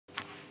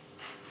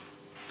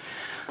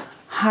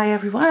Hi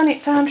everyone,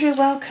 it's Andrea.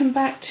 Welcome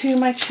back to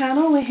my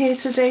channel. We're here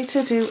today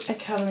to do a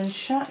colouring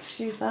shot.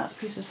 Excuse that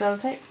piece of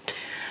sellotape.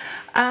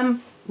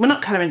 We're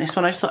not colouring this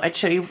one. I just thought I'd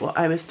show you what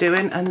I was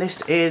doing, and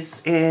this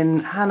is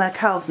in Hannah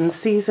Carlson's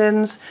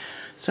Seasons.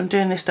 So I'm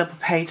doing this double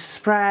page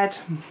spread,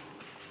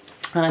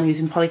 and I'm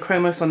using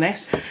polychromos on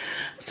this.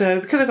 So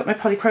because I've got my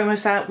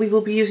polychromos out, we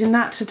will be using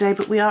that today,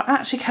 but we are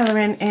actually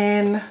colouring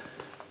in,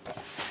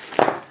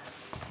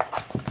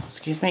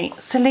 excuse me,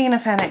 Selina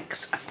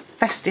Fenech's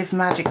Festive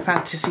Magic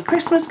Fantasy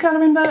Christmas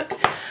colouring book.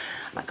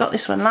 I got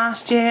this one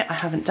last year. I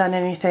haven't done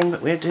anything,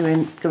 but we're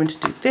going to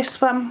do this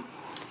one,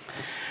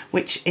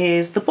 which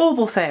is the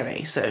Bauble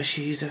Fairy. So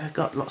she's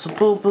got lots of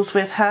baubles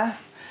with her.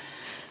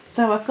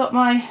 So I've got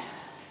my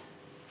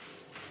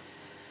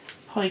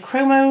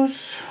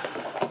polychromos,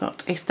 I've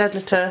got a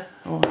Stedleter,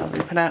 or however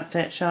you pronounce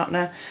it,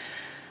 sharpener,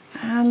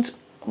 and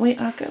we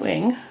are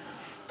going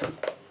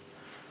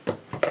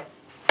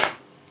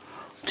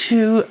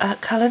to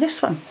colour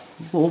this one.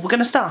 Well, we're going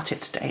to start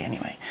it today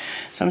anyway.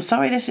 So I'm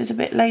sorry this is a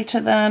bit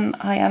later than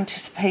I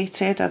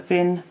anticipated. I've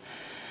been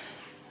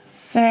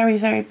very,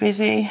 very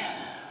busy,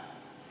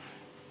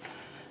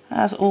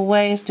 as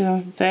always,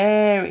 doing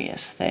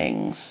various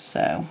things.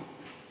 So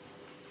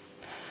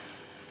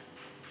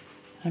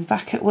I'm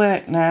back at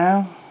work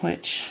now,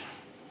 which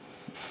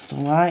is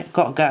alright,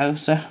 got to go.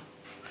 So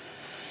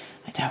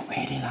I don't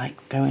really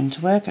like going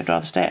to work. I'd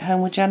rather stay at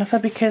home with Jennifer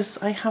because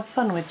I have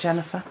fun with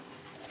Jennifer.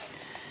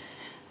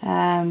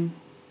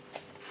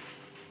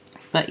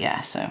 But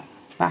yeah, so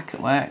back at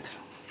work.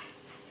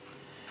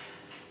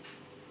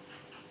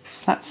 So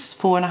that's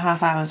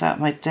 4.5 hours out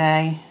of my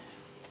day.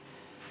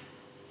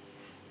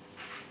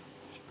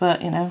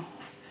 But you know,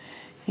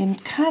 you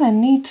kind of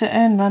need to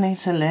earn money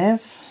to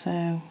live,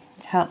 so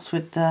it helps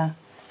with the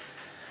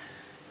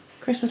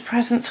Christmas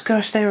presents.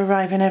 Gosh, they're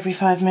arriving every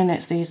 5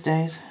 minutes these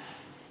days.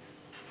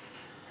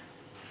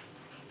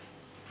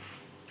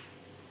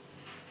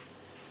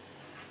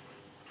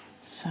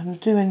 So I'm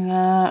doing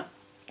that.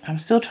 I'm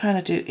still trying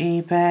to do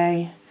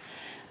eBay.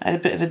 I had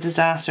a bit of a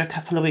disaster a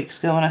couple of weeks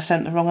ago when I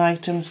sent the wrong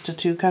items to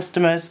 2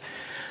 customers.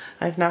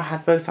 I've now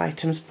had both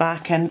items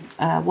back, and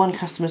one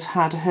customer's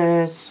had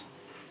hers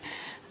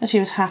and she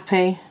was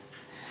happy.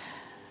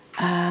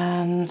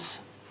 And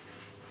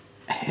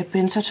it had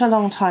been such a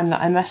long time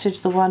that I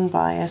messaged the one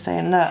buyer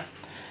saying, look,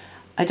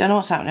 I don't know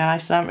what's happening, I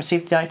still haven't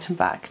received the item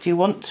back. Do you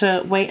want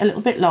to wait a little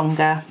bit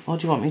longer, or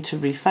do you want me to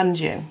refund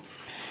you?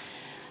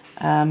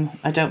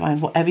 I don't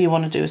mind, whatever you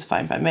want to do is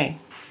fine by me.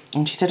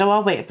 And she said, oh,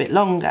 I'll wait a bit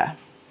longer.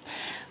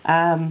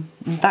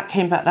 That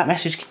came back, that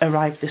message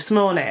arrived this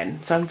morning.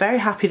 So I'm very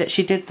happy that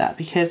she did that,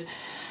 because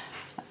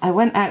I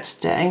went out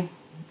today,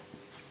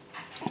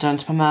 down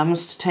to my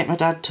mum's to take my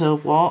dad to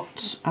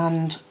Watt,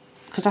 and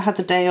because I had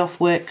the day off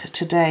work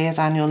today as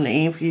annual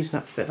leave, using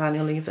up a bit of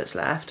annual leave that's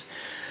left,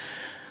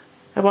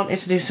 I wanted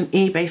to do some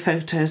eBay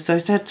photos. So I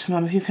said to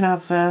Mum, if you can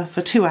have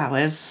for 2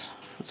 hours,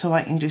 so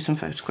I can do some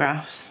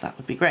photographs, that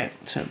would be great.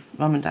 So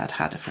Mum and Dad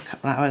had her for a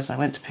couple of hours. I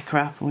went to pick her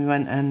up, and we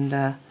went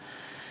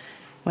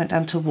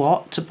down to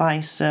Watt to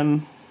buy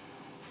some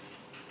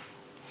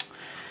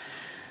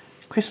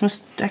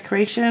Christmas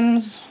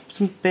decorations,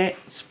 some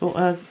bits, bought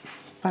a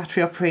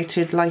battery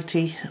operated light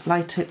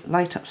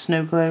up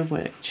snow globe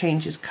where it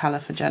changes colour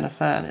for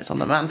Jennifer, and it's on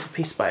the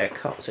mantelpiece by a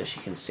cot so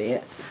she can see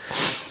it.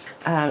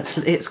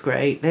 So it's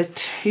great.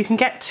 You can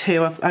get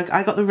 2.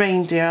 I got the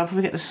reindeer. I'll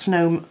probably get the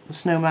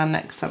snowman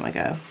next time I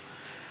go,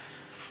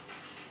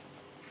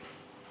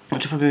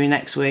 which will probably be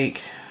next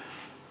week.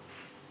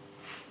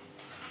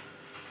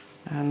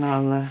 And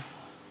I'll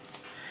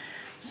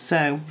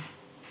so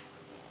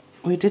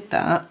we did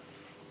that,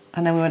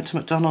 and then we went to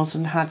McDonald's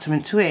and had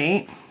something to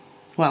eat.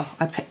 Well,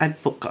 I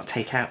got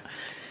takeout,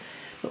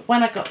 but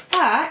when I got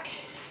back,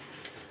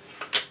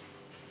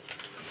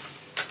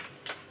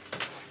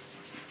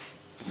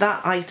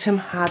 that item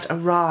had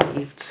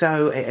arrived,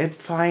 so it had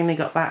finally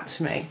got back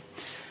to me.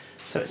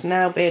 So it's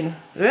now been,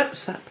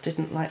 oops, that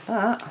didn't like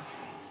that.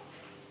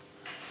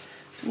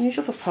 It's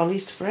unusual for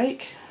polys to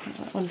break.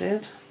 That one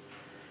did.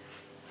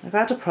 I've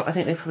had I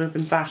think they've probably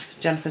been bashed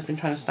because Jennifer's been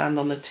trying to stand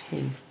on the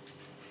tin.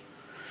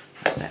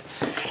 That's it.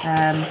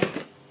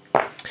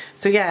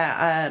 So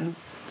yeah,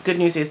 good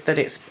news is that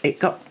it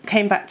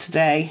came back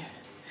today,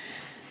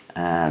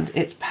 and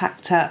it's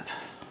packed up.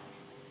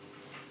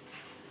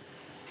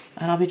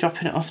 And I'll be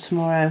dropping it off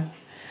tomorrow,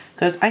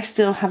 because I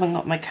still haven't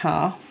got my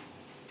car.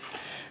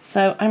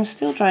 So I'm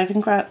still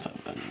driving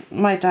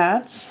my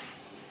dad's.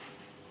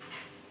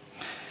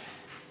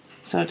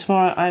 So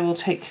tomorrow I will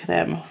take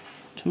them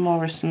to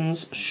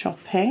Morrison's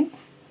shopping.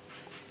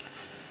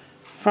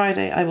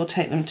 Friday I will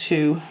take them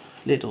to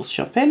Lidl's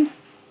shopping.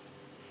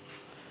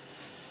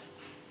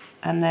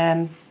 And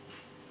then,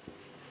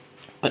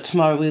 but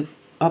tomorrow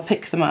I'll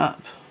pick them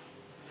up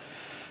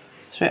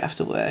straight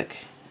after work,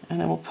 and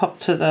then we'll pop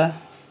to the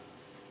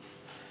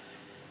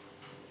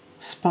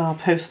Spa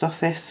post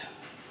office,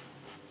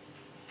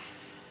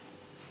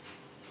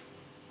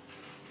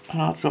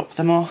 and I'll drop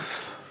them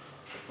off.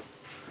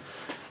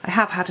 I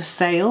have had a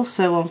sale,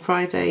 so on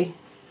Friday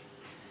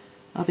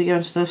I'll be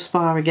going to the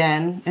spa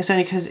again. It's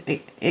only because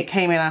it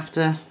came in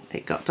after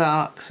it got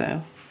dark,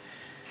 so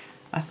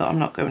I thought I'm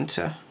not going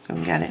to go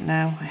and get it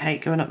now. I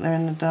hate going up there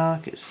in the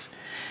dark.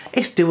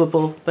 It's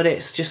doable, but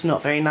it's just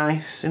not very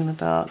nice in the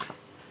dark.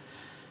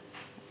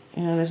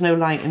 You know, there's no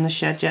light in the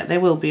shed yet. There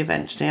will be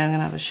eventually. I'm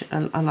going to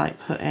have a light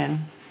put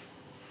in.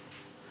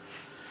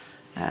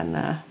 And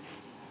I'll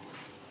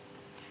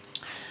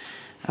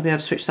be able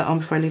to switch that on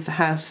before I leave the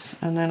house,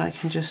 and then I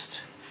can just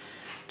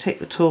take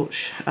the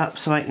torch up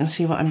so I can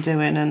see what I'm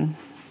doing, and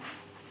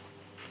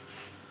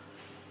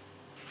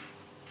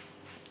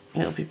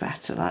it'll be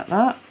better like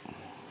that.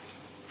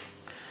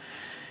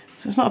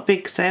 So it's not a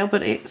big sale,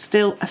 but it's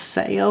still a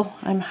sale.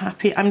 I'm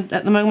happy. I'm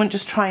at the moment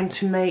just trying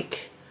to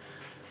make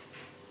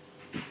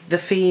the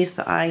fees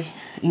that I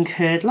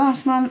incurred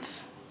last month,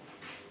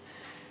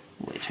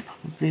 which I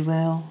probably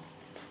will.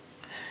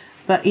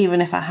 But even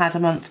if I had a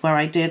month where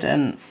I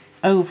didn't,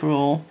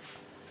 overall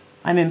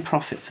I'm in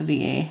profit for the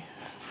year.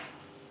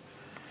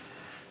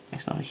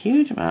 It's not a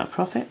huge amount of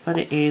profit, but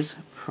it is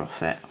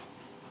profit.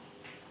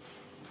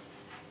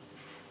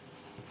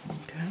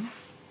 Okay.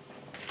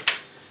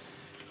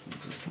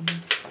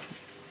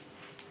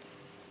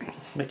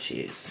 Which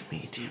is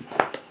medium.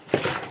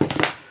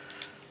 It's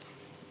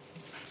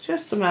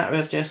just a matter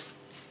of just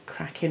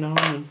cracking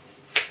on.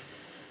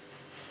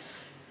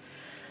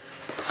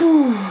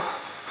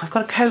 I've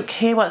got a Coke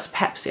here. Well, it's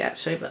Pepsi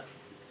actually, but.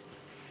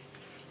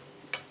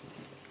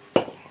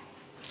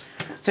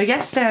 So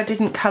yesterday I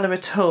didn't colour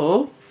at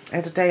all. I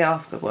had a day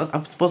off.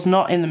 I was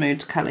not in the mood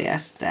to colour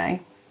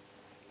yesterday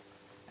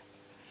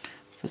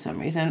for some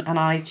reason, and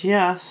I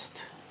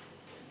just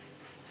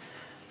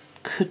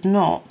could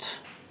not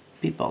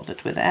be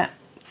bothered with it.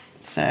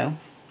 So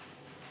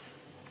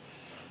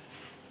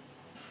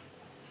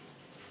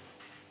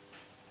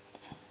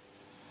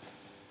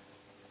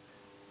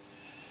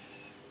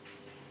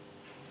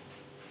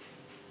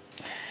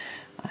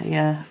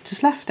I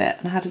just left it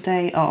and had a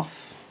day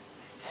off.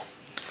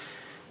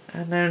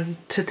 And then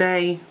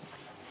today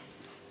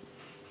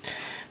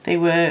they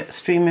were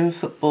streaming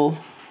football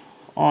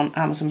on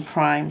Amazon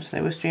Prime, so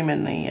they were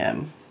streaming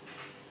the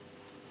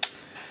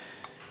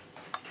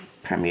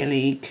Premier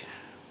League.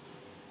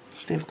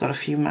 They've got a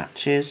few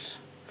matches,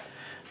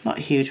 not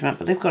a huge amount,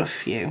 but they've got a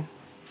few.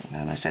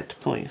 And I said to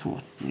Paul,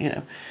 you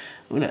know,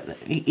 look,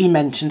 he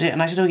mentioned it,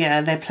 and I said, oh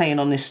yeah, they're playing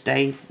on this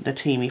day. The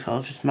team he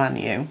follows is Man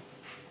U.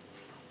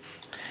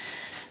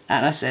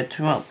 And I said to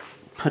him, well,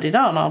 put it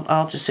on.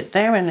 I'll just sit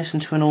there and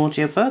listen to an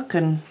audiobook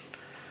and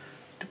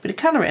do a bit of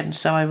colouring.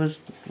 So I was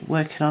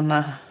working on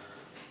the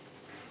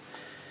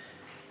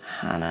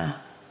Hannah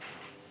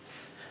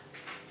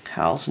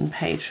Carlson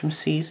page from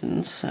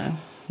Seasons, so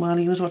while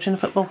he was watching the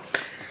football,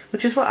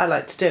 which is what I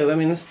like to do. I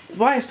mean,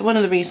 one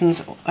of the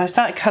reasons I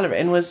started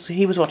colouring was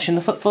he was watching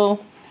the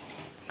football,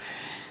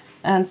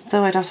 and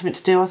so I'd have something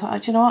to do. I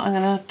thought, you know what, I'm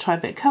going to try a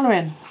bit of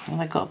colouring, and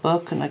I got a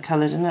book and I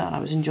coloured in it, and I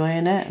was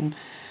enjoying it, and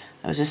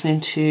I was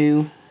listening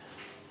to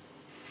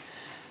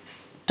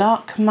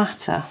Dark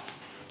Matter.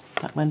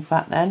 That went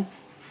back then.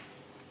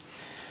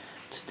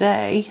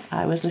 Today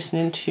I was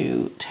listening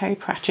to Terry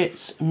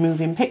Pratchett's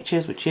Moving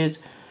Pictures, which is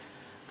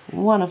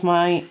one of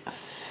my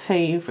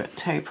favourite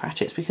Terry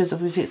Pratchett's because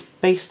obviously it's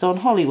based on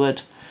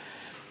Hollywood,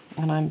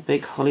 and I'm a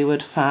big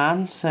Hollywood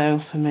fan, so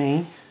for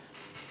me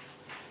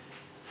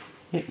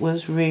it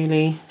was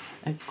really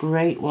a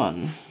great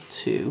one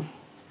to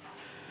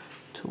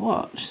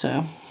watch.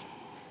 So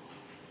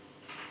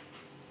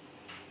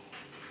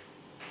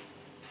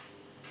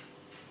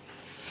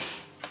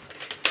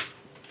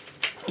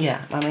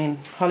yeah, I mean,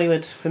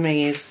 Hollywood for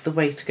me is the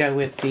way to go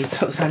with these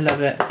books. I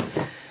love it.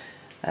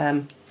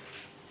 I've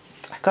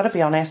got to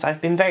be honest,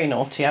 I've been very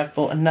naughty. I've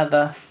bought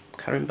another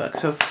colouring book.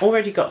 So I've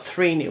already got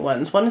 3 new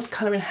ones. One is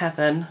Colour in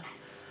Heaven,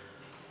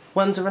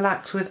 one's a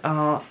Relax with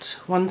Art,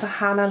 one's a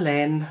Hannah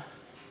Lynn,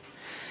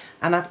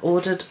 and I've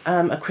ordered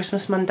a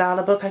Christmas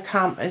mandala book. I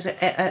can't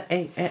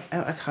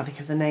think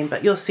of the name,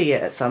 but you'll see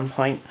it at some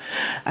point.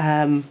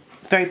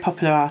 Very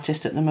popular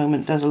artist at the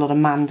moment, does a lot of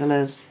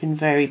mandalas, been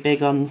very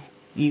big on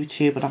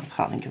YouTube, but I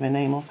can't think of a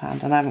name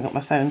offhand, and I haven't got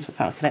my phone, so I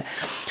can't look at it.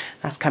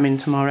 That's coming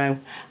tomorrow.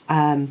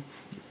 I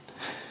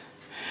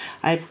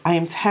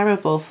am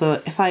terrible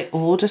for, if I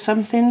order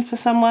something for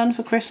someone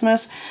for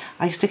Christmas,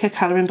 I stick a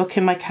colouring book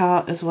in my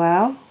cart as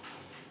well,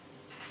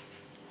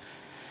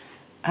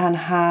 and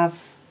have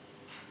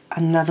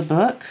another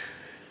book.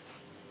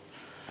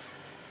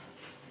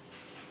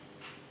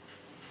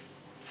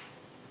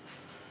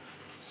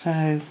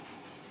 So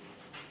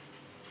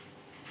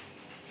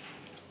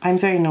I'm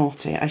very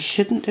naughty. I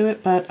shouldn't do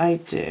it, but I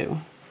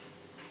do.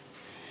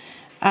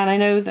 And I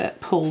know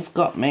that Paul's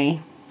got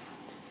me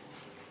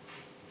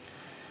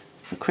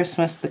for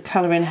Christmas the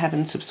Colour in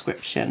Heaven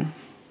subscription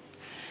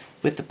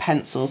with the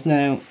pencils.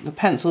 Now, the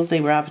pencils they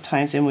were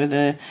advertising were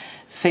the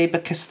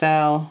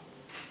Faber-Castell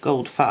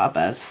Gold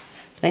Farbers.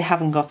 They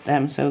haven't got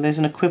them, so there's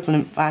an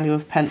equivalent value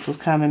of pencils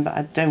coming, but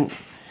I don't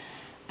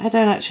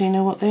actually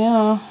know what they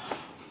are.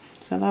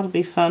 So that'll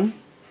be fun.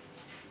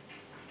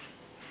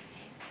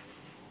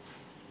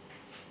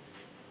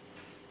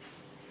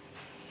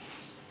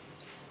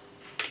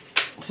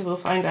 So we'll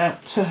find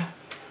out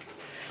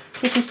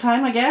Christmas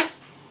time, I guess.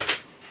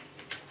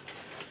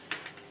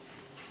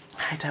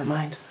 I don't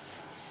mind.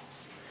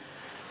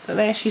 So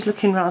there, she's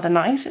looking rather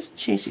nice, isn't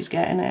she? She's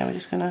getting there. We're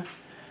just going to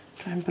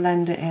try and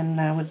blend it in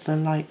now with the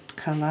light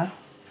colour.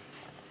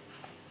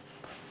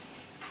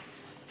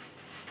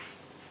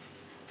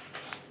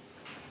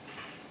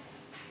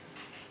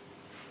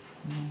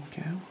 There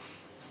we go.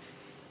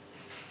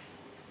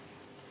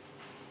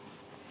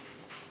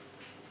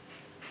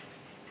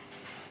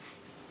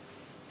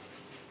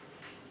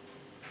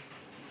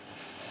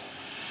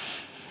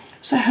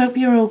 So I hope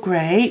you're all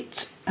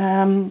great.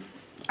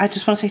 I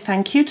just want to say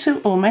thank you to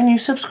all my new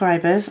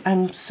subscribers.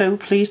 I'm so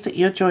pleased that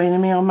you're joining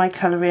me on my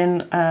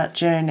colouring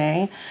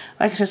journey.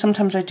 Like I said,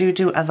 sometimes I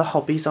do other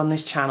hobbies on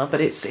this channel,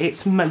 but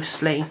it's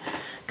mostly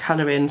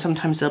colouring.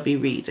 Sometimes there'll be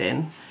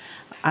reading.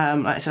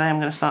 Like I said, I am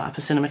going to start up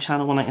a cinema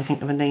channel when I can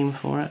think of a name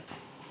for it.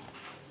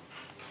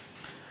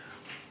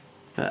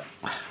 But,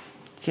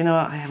 do you know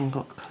what? I haven't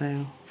got a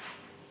clue.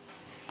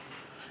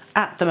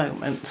 At the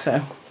moment,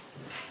 so...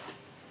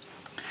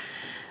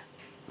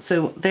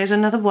 So there's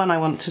another one I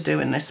want to do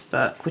in this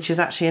book, which is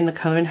actually in the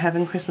Colour in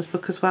Heaven Christmas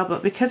book as well,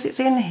 but because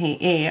it's in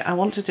here, I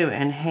want to do it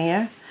in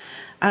here.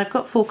 And I've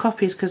got 4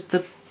 copies because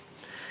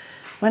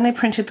when they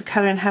printed the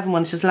Colour in Heaven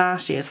one, this is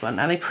last year's one,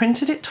 now they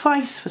printed it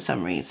twice for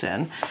some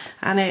reason,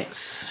 and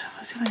it's,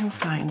 let's see if I can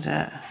find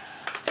it.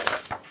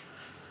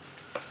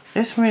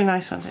 There's some really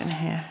nice ones in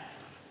here.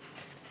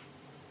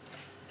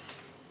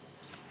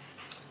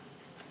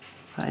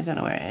 But I don't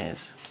know where it is.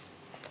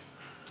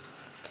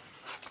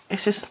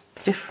 It's just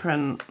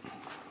different,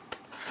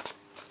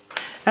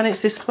 and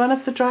it's this one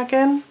of the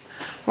dragon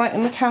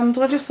lighting the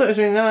candle. I just thought it was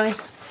really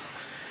nice,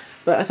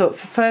 but I thought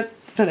for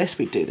this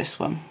we'd do this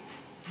one,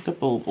 the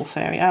bauble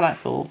fairy. I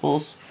like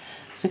baubles.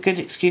 It's a good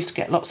excuse to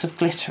get lots of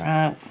glitter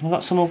out. I've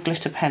got some more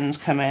glitter pens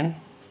coming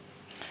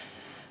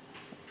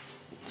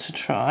to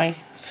try,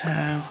 so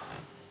I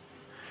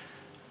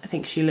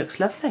think she looks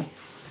lovely.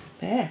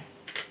 There,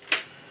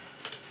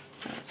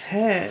 that's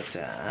her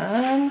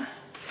done.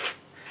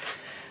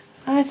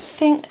 I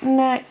think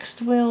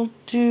next we'll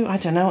do, I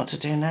don't know what to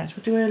do next,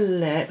 we'll do her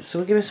lips, so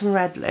we'll give her some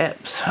red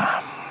lips.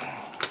 Can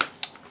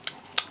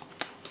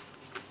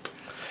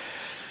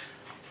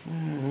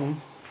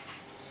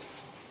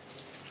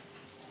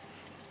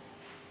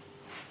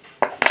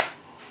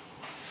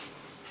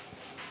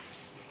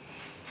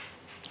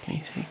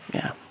you see?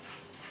 Yeah.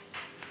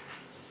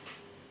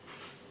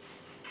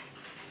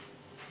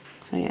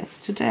 So yes,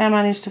 today I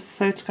managed to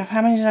photograph,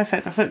 how many did I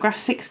photograph? I photographed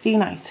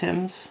 16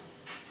 items.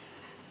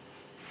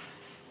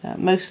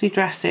 Mostly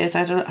dresses.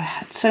 I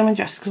had so many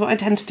dresses, because what I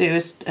tend to do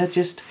is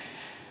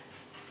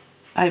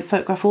I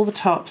photograph all the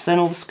tops, then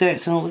all the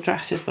skirts and all the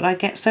dresses, but I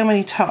get so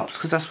many tops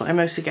because that's what I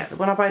mostly get.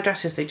 When I buy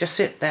dresses, they just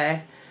sit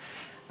there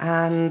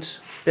and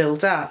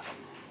build up.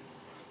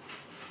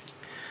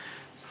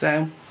 So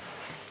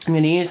I'm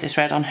going to use this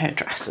red on her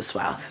dress as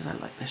well, because I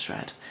like this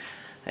red.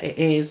 It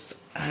is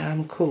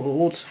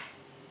called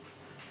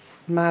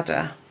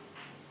Madder.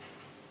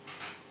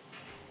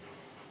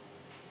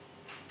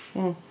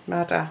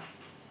 Madder.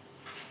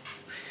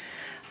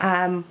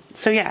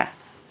 So yeah,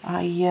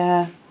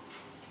 I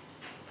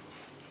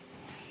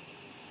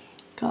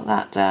got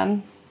that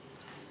done.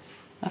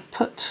 I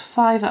put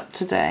 5 up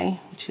today,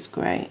 which is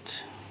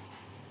great.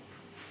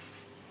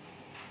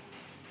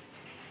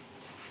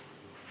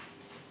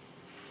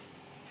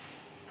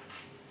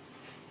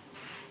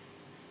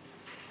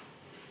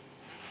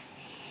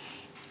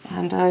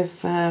 And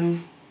I've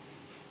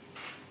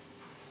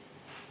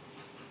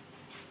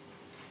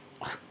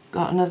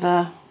got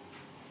another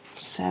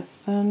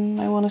 7,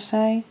 I want to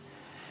say,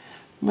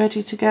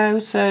 ready to go.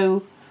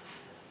 So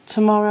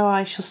tomorrow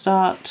I shall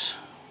start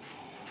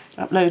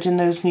uploading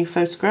those new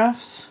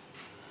photographs,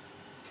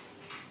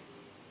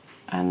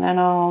 and then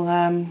I'll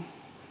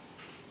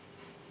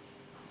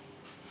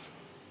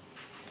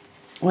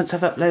once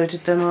I've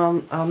uploaded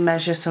them, I'll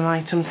measure some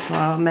items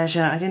tomorrow.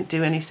 I didn't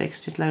do any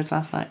 6, did loads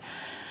last night.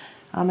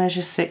 I'll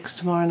measure 6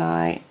 tomorrow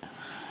night.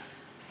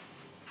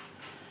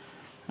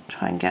 I'll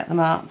try and get them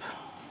up.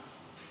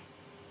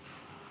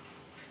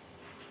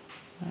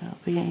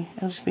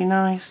 It'll just be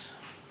nice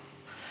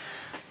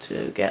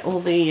to get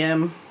all the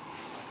get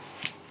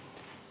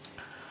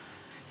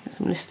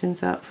some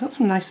listings up. So that's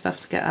some nice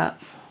stuff to get up.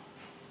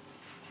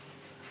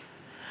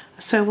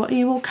 So what are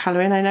you all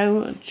colouring? I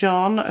know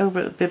John over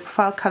at the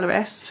Profile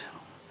Colourist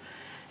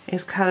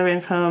is colouring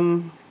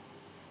from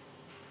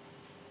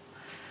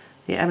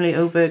the Emily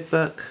Oberg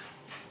book,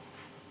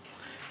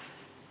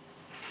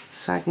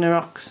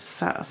 Sagnarok,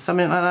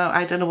 something like that.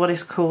 I don't know what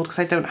it's called because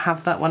I don't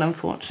have that one,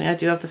 unfortunately. I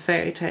do have the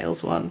Fairy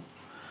Tales one.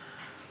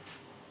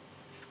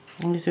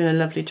 And he's doing a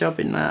lovely job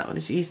in that.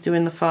 He's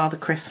doing the Father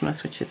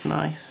Christmas, which is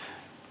nice.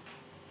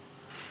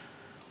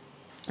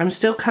 I'm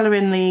still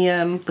colouring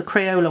the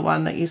Crayola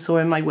one that you saw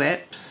in my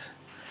whips.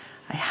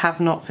 I have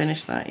not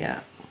finished that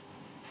yet.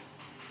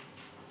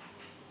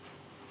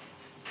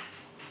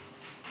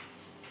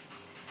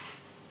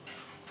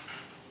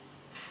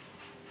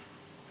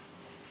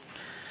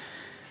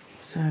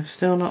 So I've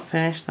still not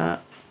finished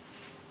that.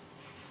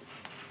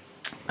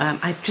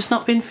 I've just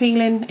not been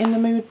feeling in the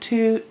mood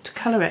to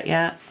colour it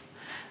yet.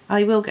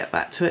 I will get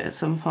back to it at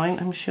some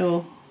point, I'm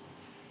sure.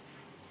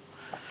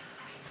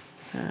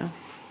 So.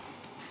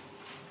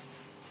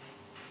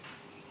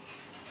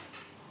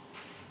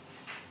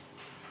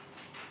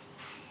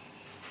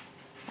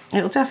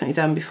 It'll definitely be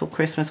done before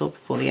Christmas or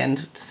before the end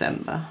of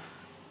December.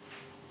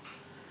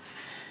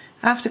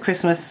 After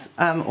Christmas,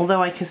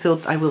 although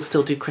I will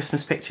still do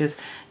Christmas pictures,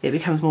 it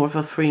becomes more of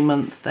a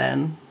 3-month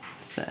then.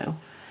 So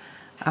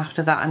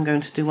after that, I'm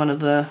going to do one of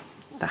the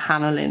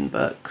Hannah Lynn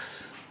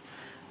books.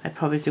 I'd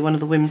probably do one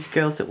of the Whimsy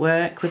Girls at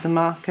Work with the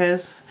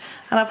markers,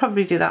 and I'll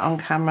probably do that on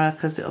camera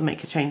because it'll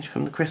make a change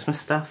from the Christmas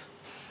stuff.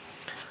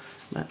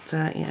 But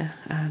yeah,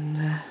 and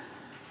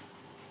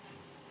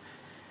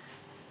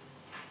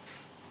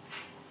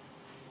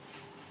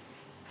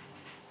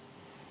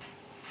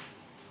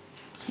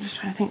I'm just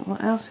trying to think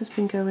what else has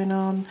been going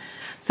on.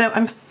 So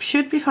I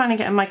should be finally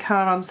getting my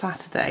car on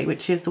Saturday,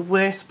 which is the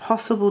worst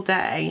possible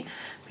day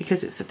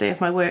because it's the day of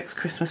my work's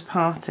Christmas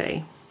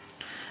party.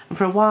 And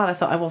for a while I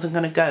thought I wasn't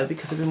going to go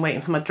because I've been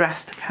waiting for my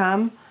dress to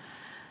come.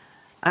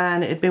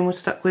 And it had been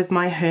stuck with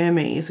my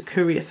Hermes, a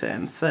courier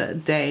firm, for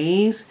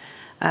days.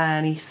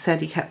 And he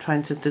said he kept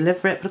trying to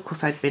deliver it, but of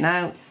course I'd been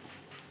out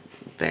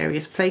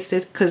various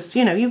places because,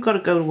 you know, you've got to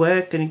go to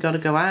work and you've got to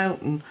go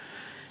out and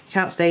you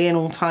can't stay in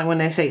all the time when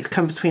they say it's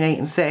come between 8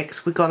 and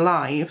 6. We've got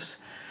lives.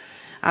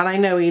 And I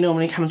know he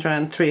normally comes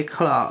around 3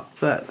 o'clock,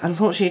 but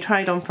unfortunately he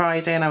tried on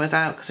Friday and I was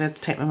out because I had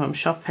to take my mum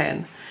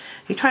shopping.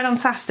 He tried on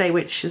Saturday,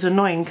 which is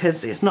annoying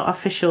because it's not an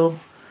official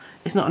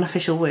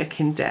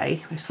working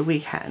day, it's the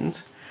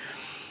weekend.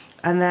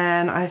 And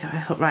then I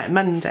thought, right,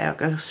 Monday I'll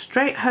go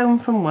straight home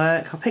from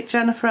work, I'll pick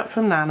Jennifer up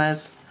from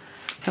Nana's,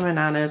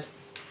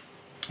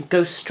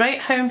 go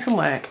straight home from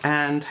work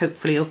and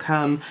hopefully he'll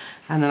come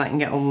and then I can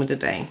get on with the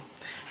day.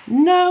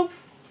 No,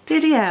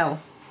 did he hell.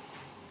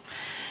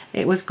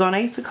 It was gone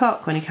 8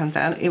 o'clock when he came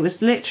down. It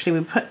was literally,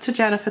 we put to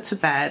Jennifer to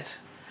bed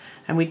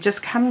and we'd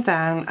just come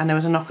down and there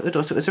was a knock at the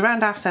door. So it was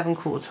around 7:30,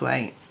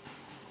 7:45.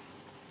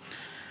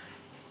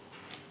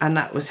 And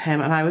that was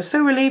him. And I was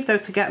so relieved though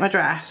to get my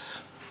dress.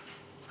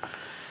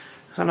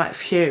 So I'm like,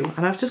 phew.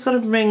 And I've just got to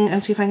ring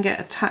and see if I can get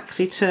a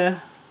taxi to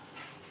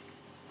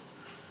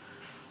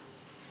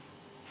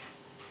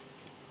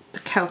the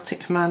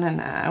Celtic Manor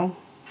now.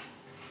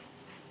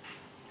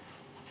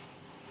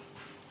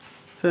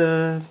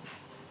 Because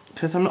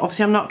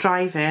I'm not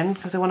driving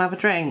because I want to have a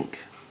drink.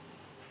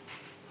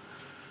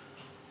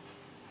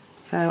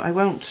 So I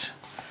won't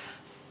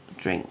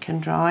drink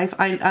and drive.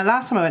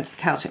 Last time I went to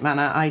the Celtic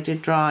Manor I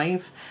did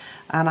drive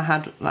and I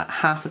had like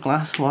half a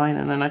glass of wine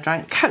and then I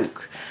drank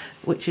Coke,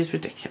 which is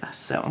ridiculous.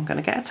 So I'm going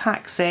to get a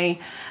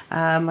taxi.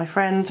 My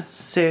friend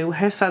Sue,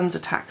 her son's a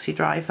taxi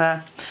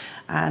driver,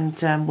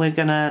 and we're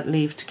going to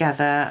leave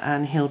together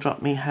and he'll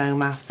drop me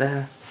home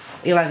after.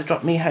 He'll either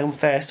drop me home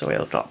first or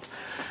he'll drop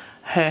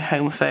her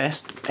home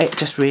first. It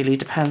just really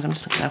depends. I'm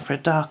just looking out for a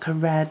darker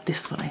red.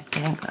 This one I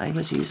think that I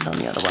was using on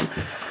the other one.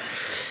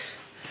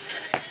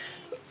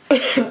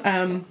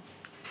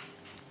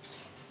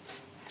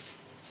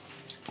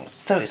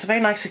 So it's a very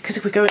nice, because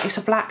if we go, it's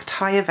a black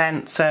tie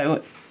event,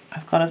 so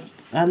I've got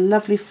a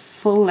lovely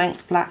full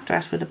length black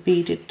dress with a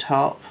beaded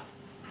top,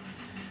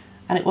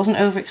 and it wasn't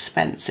over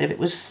expensive. It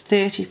was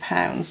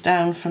 £30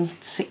 down from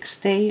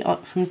 60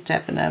 from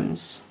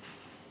Debenhams.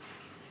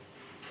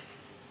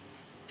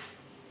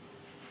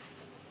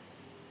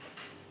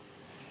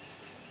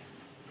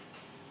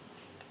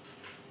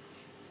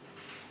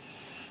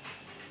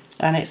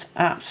 And it's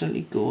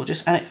absolutely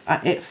gorgeous and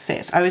it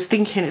fits. I was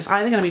thinking it's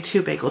either going to be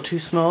too big or too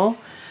small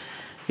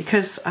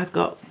because I've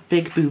got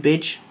big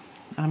boobage.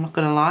 I'm not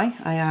going to lie,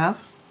 I have.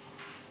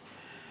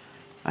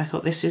 I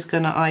thought this is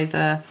going to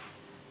either,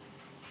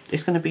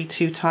 it's going to be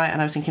too tight,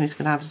 and I was thinking it's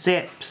going to have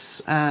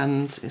zips,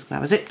 and it's going to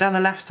have a zip down the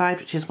left side,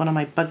 which is one of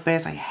my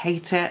bugbears. I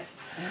hate it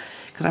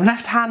because I'm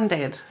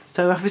left-handed,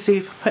 so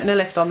obviously putting a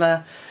lift on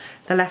the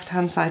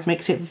left-hand side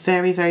makes it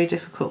very, very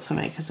difficult for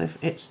me because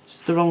it's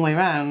just the wrong way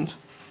around.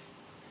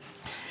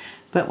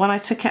 But when I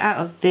took it out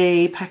of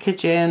the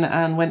packaging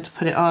and went to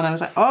put it on, I was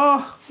like,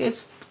 oh,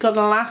 it's got an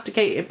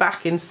elasticated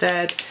back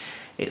instead.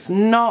 It's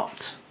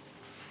not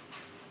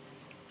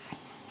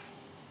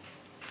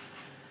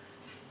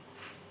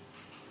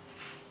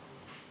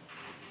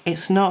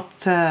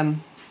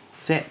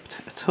zipped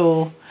at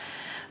all.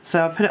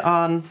 So I put it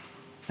on.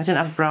 I didn't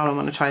have a bra on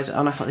when I tried it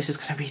on. I thought this is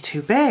going to be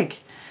too big.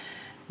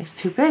 It's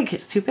too big,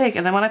 it's too big.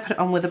 And then when I put it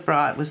on with a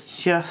bra, it was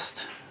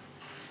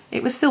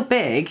still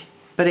big,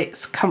 but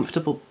it's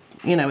comfortable.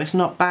 You know, it's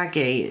not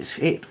baggy,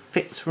 it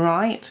fits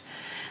right.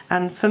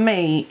 And for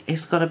me,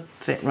 it's got to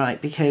fit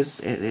right because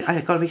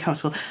it's got to be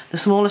comfortable. The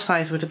smaller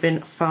size would have been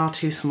far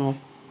too small.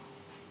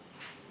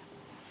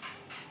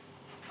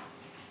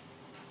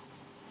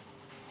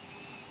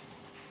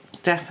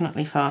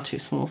 Definitely far too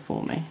small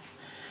for me.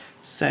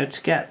 So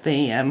to get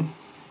the,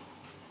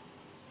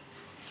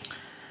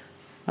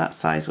 that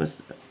size was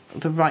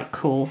the right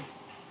call.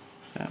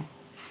 So.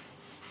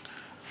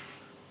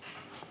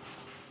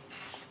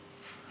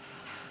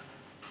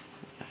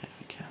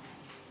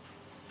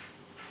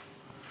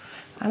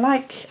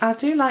 I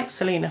do like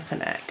Selina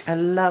Fenech. I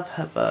love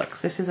her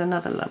books. This is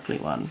another lovely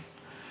one.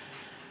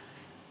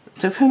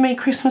 So for me,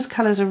 Christmas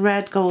colours are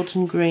red, gold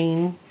and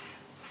green.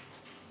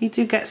 You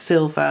do get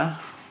silver.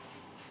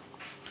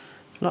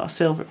 A lot of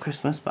silver at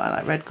Christmas, but I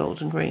like red,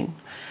 gold and green.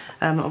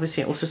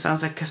 Obviously it also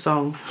sounds like a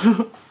song.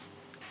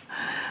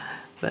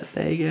 But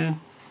there you go.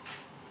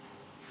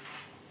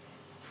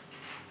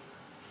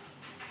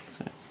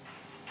 So,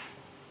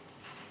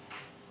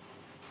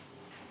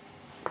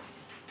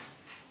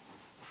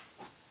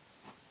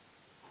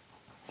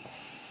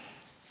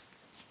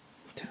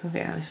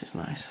 yeah, this is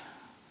nice.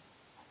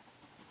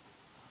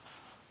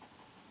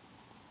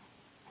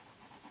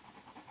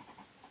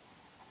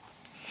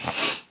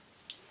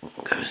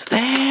 Goes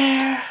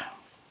there.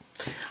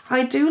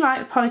 I do like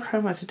the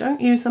polychromos. I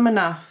don't use them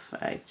enough.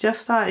 I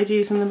just started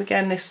using them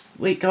again this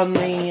week on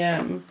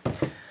the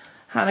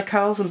Hannah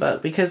Carlson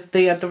book because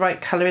they had the right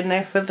colour in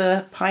there for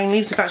the pine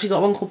leaves. I've actually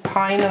got one called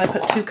Pine and I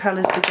put two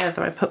colours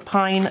together. I put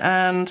Pine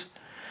and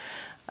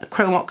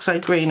Chrome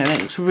Oxide Green and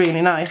it looks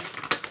really nice.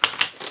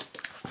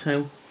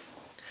 So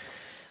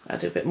I'll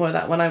do a bit more of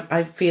that when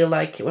I feel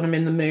like it, when I'm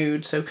in the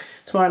mood. So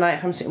tomorrow night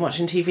if I'm sitting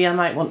watching TV I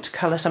might want to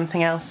colour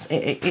something else.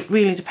 It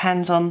really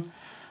depends on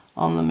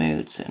the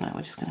mood. So now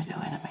we're just going to go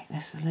in and make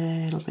this a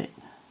little bit.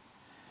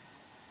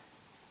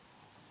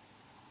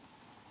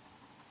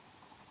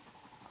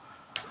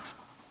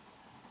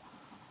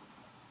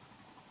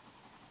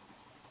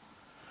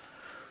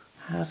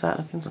 How's that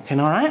looking? It's looking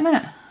alright, isn't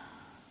it?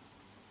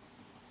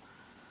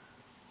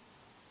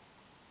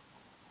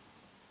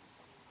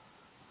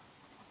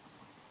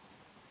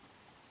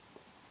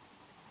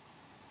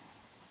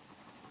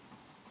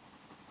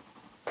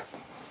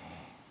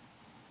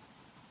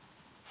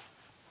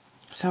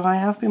 So I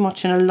have been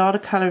watching a lot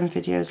of colouring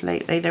videos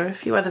lately. There are a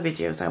few other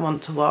videos I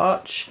want to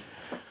watch,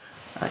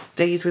 like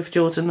Days with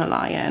Jordan the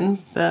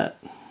Lion, but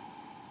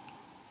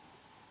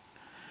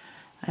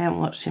I haven't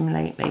watched him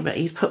lately. But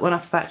he's put one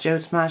up about Joe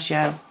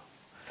DiMaggio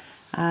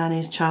and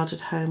his childhood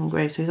home and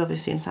grave, so he's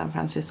obviously in San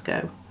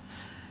Francisco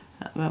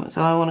at the moment.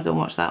 So I want to go and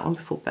watch that one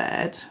before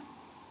bed.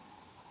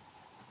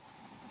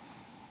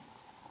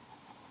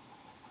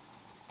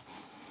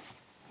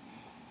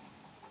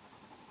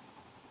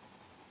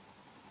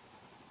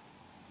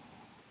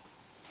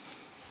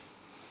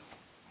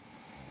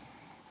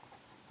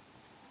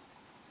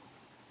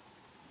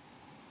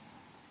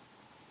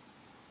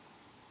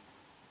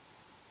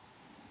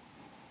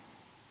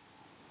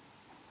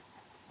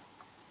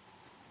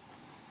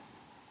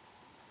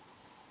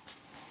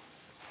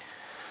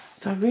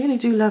 So I really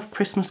do love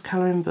Christmas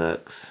colouring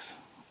books.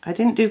 I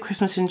didn't do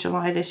Christmas in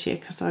July this year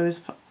because I was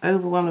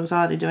overwhelmed. I was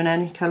hardly doing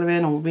any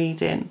colouring or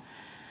reading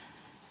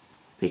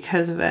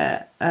because of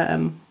it.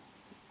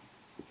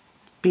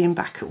 Being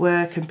back at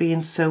work and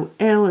being so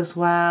ill as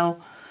well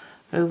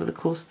over the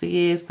course of the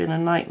year has been a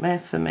nightmare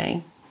for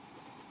me.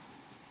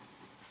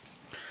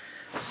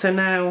 So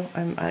now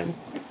I'm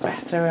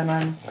better and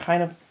I'm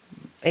kind of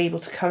able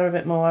to colour a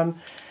bit more. I'm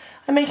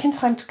making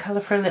time to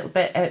colour for a little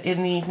bit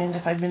in the evenings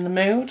if I'm in the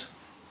mood.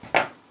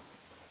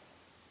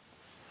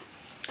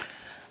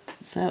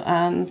 So,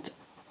 and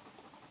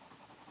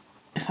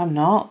if I'm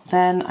not,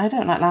 then I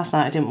don't. Like last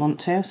night I didn't want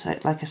to, so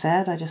like I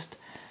said, I just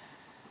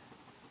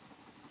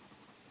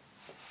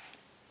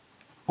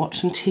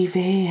watched some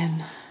TV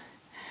and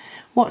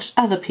watched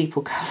other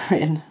people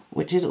colouring,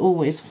 which is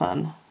always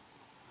fun.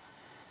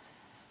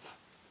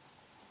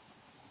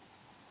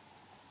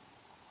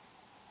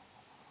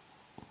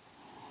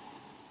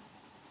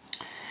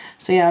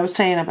 So yeah, I was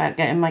saying about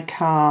getting my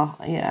car.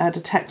 Yeah, I had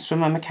a text from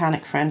my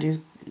mechanic friend who's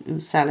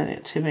selling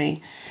it to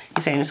me.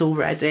 He's saying it's all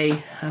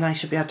ready and I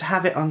should be able to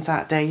have it on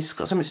Saturday. He's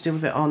got something to do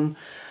with it on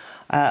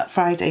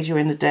Friday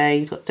during the day.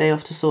 He's got a day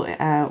off to sort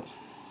it out.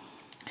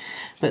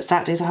 But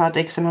Saturday's a hard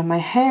day because I'm having my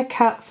hair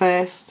cut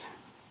first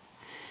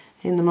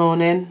in the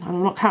morning.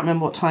 Can't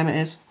remember what time it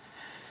is.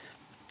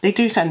 They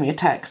do send me a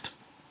text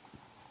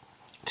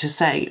to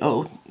say,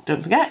 oh,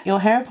 don't forget your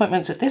hair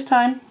appointment's at this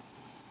time.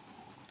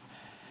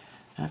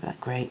 And I'll be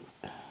like, great.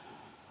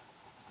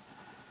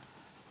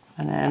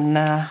 And then,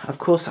 of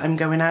course, I'm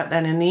going out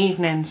then in the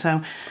evening,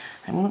 so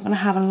I'm not going to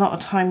have a lot of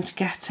time to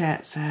get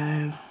it. So,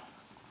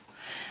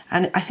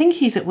 and I think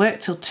he's at work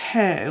till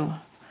 2.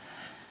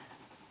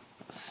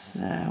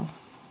 So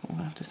we'll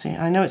have to see.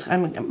 I know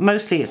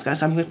mostly it's going.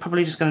 I'm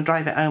probably just going to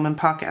drive it home and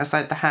park it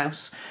outside the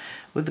house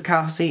with the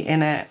car seat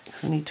in it.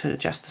 Because I need to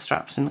adjust the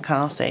straps in the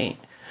car seat,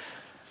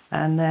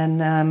 and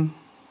then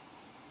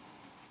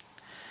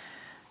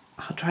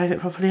I'll drive it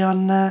probably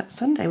on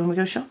Sunday when we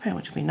go shopping,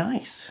 which will be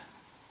nice.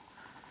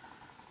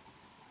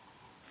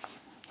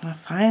 I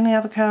finally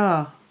have a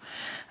car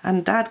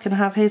and Dad can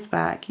have his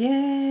back, yay!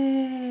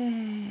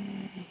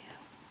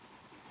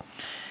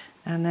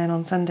 And then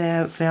on Sunday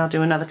hopefully I'll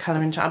do another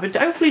colouring chat, but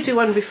hopefully do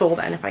one before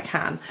then if I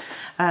can,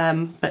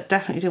 but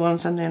definitely do one on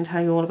Sunday and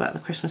tell you all about the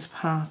Christmas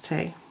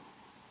party.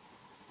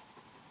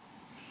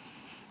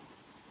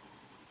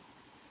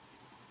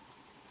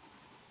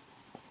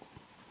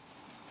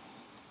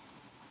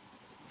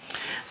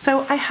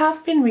 So I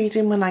have been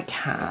reading when I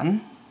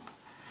can.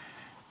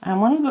 And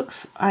one of the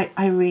books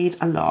I read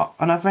a lot,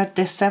 and I've read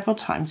this several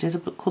times, is a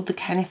book called The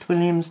Kenneth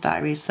Williams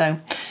Diaries. So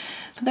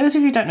for those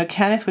of you who don't know,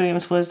 Kenneth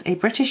Williams was a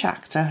British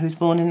actor who was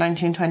born in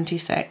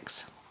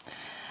 1926.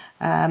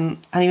 And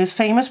he was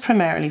famous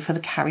primarily for the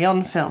Carry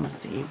On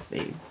films. He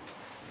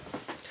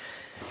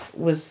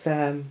was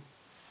in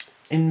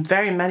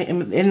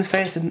the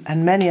first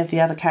and many of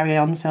the other Carry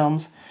On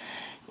films,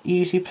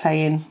 usually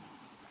playing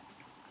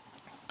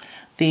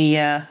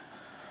the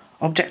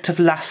object of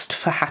lust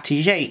for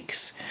Hattie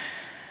Jacques.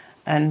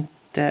 And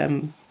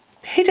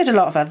he did a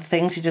lot of other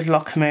things. He did a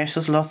lot of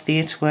commercials, a lot of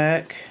theatre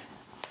work.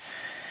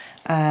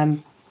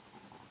 And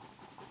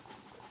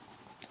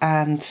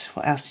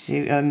what else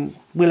did you?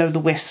 Will O' the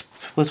Wisp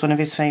was one of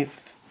his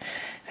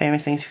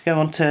famous things. If you go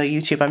onto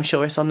YouTube, I'm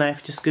sure it's on there. If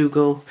you just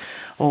Google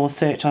or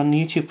search on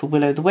YouTube for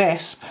Will O' the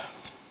Wisp,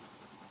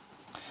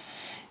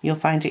 you'll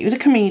find it. He was a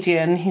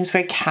comedian. He was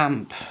very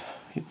camp.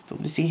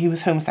 Obviously, he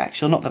was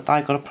homosexual. Not that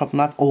I got a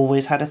problem. I've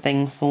always had a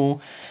thing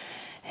for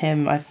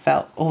him. I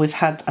always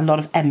had a lot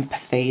of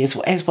empathy is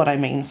what I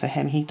mean for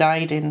him. He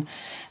died in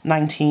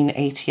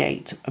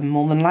 1988, and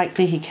more than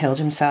likely he killed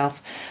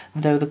himself,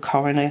 though the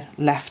coroner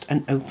left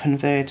an open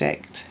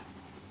verdict.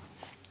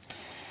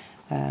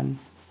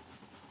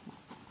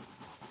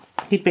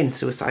 He'd been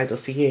suicidal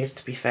for years,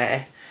 to be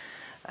fair.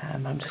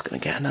 I'm just going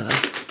to get another,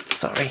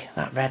 sorry,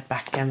 that red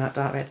back again, that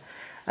dark red.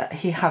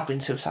 He had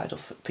been suicidal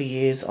for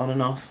years, on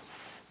and off.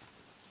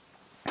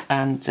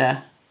 And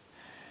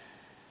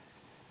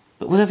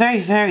but was a very,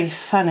 very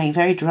funny,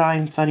 very dry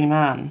and funny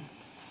man.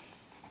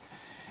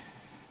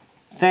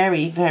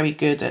 Very, very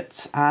good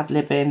at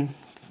ad-libbing.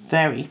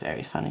 Very,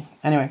 very funny.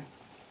 Anyway,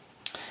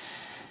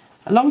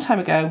 a long time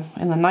ago,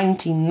 in the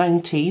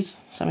 1990s,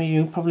 some of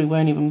you probably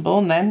weren't even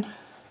born then.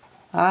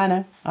 I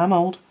know, I'm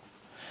old.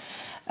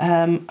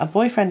 A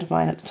boyfriend of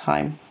mine at the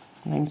time,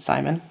 named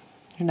Simon,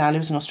 who now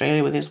lives in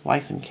Australia with his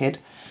wife and kid,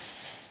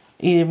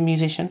 he's a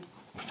musician,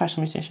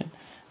 professional musician,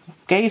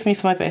 gave me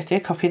for my birthday a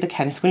copy of the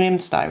Kenneth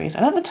Williams Diaries.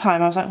 And at the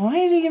time I was like, why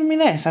is he giving me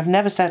this? I've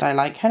never said I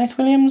like Kenneth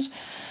Williams.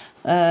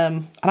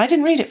 And I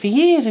didn't read it for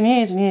years and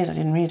years and years. I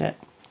didn't read it.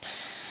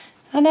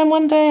 And then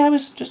one day I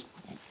was just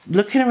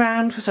looking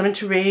around for something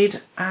to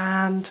read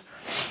and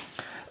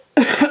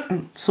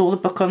saw the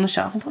book on the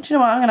shelf and thought, you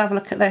know what, I'm going to have a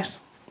look at this.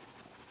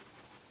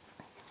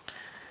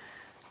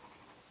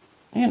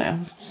 You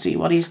know, see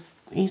what he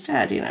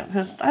said, you know,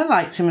 because I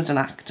liked him as an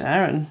actor.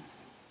 And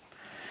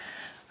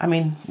I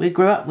mean, we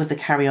grew up with the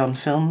Carry On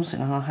films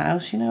in our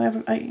house, you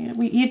know,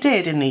 you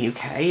did in the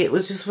UK. It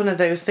was just one of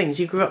those things,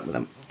 you grew up with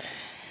them.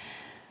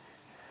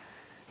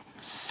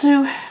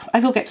 So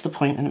I will get to the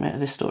point in a minute of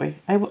this story.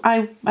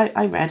 I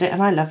read it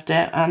and I loved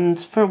it, and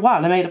for a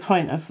while I made a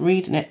point of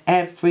reading it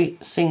every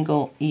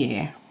single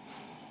year.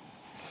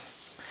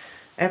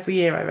 Every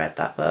year I read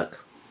that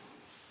book.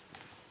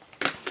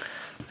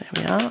 There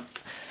we are.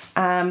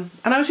 And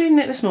I was reading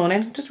it this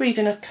morning, just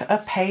reading a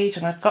page,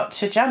 and I've got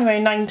to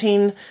January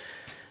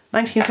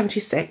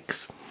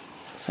 1976.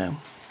 So,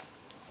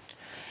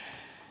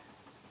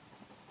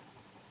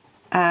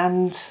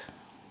 and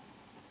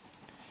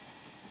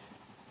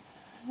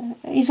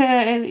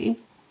he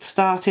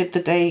started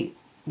the day,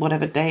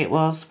 whatever day it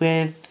was,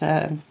 with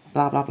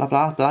blah blah blah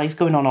blah blah. He's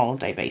going on all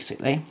day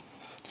basically.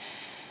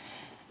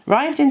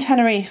 Arrived in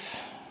Tenerife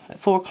at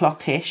 4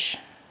 o'clock-ish.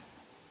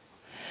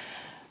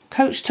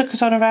 Coach took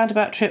us on a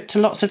roundabout trip to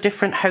lots of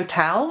different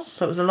hotels,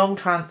 so it was a long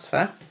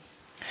transfer.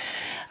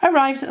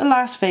 Arrived at the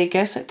Las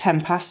Vegas at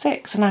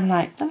 6:10, and I'm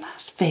like, the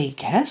Las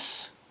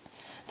Vegas?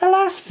 The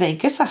Las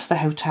Vegas, that's the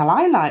hotel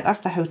I like,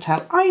 that's the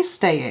hotel I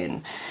stay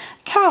in.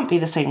 Can't be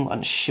the same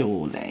one,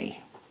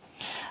 surely.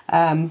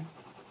 He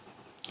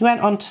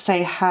went on to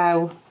say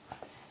how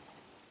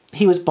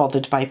he was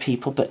bothered by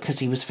people, but because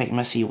he was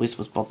famous, he always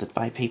was bothered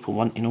by people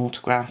wanting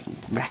autograph and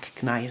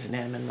recognising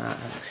him and that.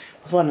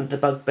 It was one of the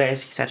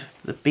bugbears, he said,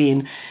 of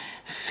being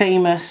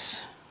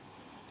famous,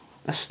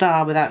 a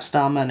star without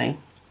star money.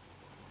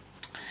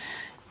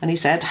 And he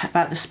said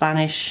about the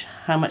Spanish,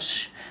 how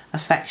much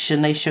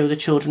affection they show the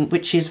children,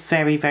 which is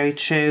very, very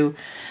true.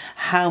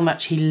 How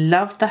much he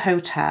loved the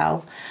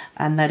hotel,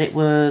 and that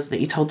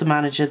he told the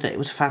manager that it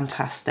was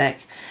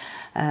fantastic.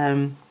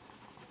 That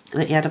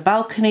he had a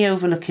balcony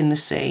overlooking the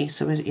sea.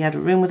 So he had a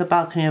room with a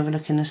balcony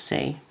overlooking the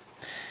sea.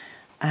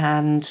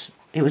 And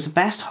it was the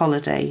best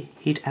holiday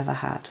he'd ever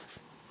had.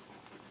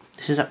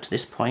 This is up to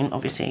this point.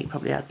 Obviously, he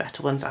probably had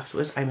better ones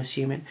afterwards, I'm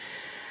assuming.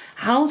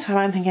 All the time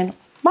I'm thinking,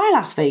 my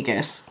Las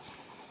Vegas.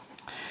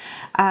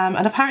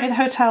 And apparently the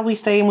hotel we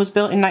stay in was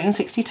built in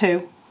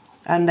 1962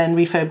 and then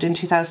refurbed in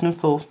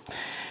 2004.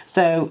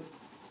 So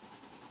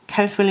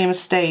Kenneth Williams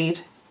stayed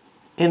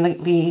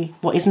in the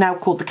what is now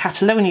called the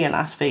Catalonia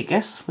Las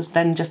Vegas, was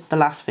then just the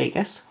Las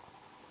Vegas.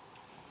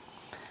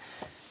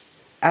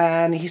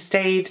 And he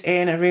stayed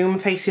in a room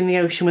facing the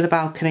ocean with a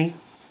balcony.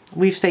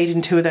 We've stayed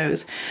in 2 of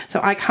those. So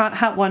I can't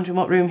help wondering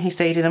what room he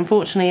stayed in.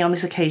 Unfortunately, on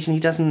this occasion, he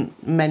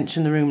doesn't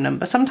mention the room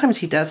number. Sometimes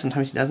he does,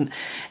 sometimes he doesn't.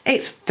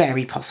 It's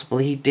very possible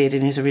he did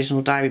in his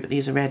original diary, but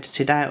these are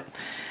edited out.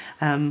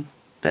 But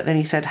then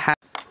he said how...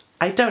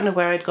 I don't know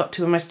where I'd got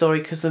to in my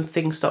story because the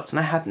thing stopped and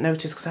I hadn't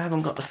noticed because I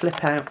haven't got the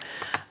flip out.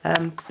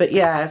 But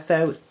yeah,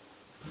 so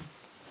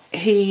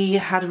he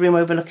had a room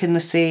overlooking the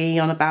sea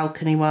on a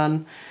balcony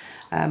one.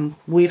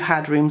 We've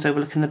had rooms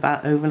overlooking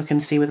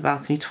the sea with a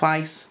balcony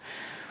twice.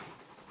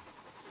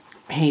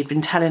 He'd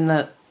been telling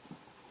the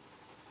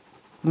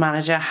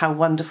manager how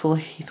wonderful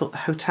he thought the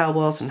hotel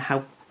was and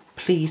how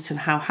pleased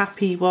and how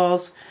happy he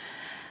was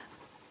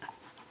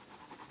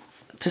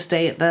to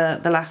stay at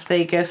the Las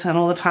Vegas, and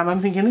all the time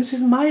I'm thinking, this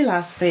is my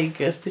Las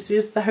Vegas, this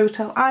is the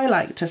hotel I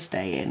like to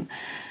stay in.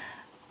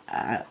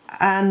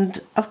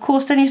 And of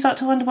course then you start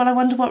to wonder, well, I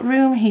wonder what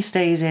room he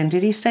stays in.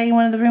 Did he stay in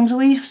one of the rooms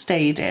we've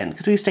stayed in?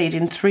 Because we've stayed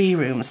in 3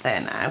 rooms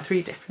there now,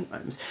 3 different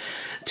rooms,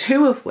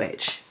 2 of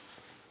which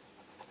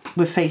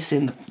were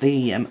facing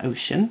the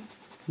ocean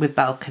with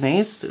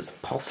balconies. So it's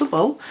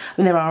possible.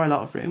 I mean, there are a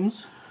lot of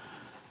rooms,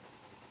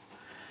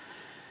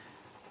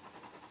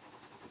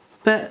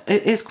 but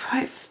it is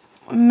quite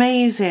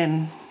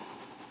amazing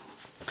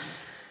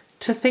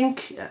to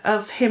think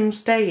of him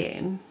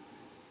staying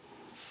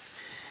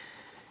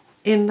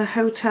in the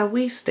hotel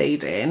we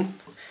stayed in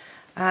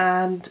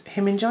and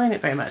him enjoying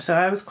it very much. So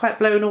I was quite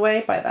blown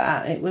away by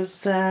that. It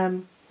was yeah,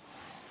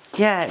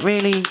 it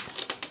really,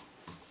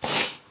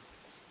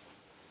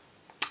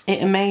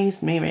 it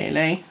amazed me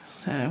really.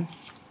 So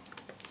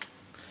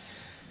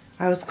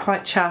I was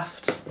quite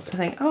chuffed to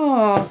think,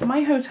 oh,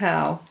 my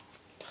hotel.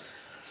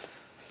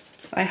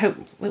 I hope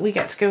that we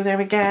get to go there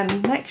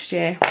again next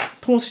year.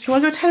 Paul said, do you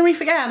want to go to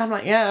Tenerife again? I'm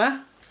like,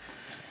 yeah.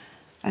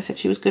 I said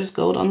she was good as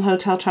gold on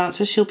hotel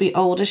transfers. She'll be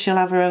older, she'll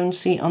have her own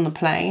seat on the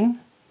plane.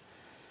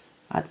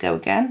 I'd go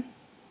again.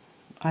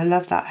 I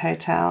love that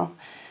hotel.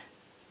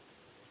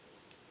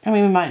 I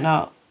mean, we might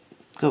not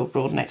go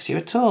abroad next year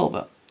at all,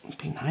 but it'd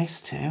be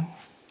nice to.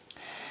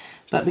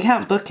 But we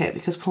can't book it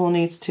because Paul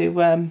needs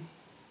to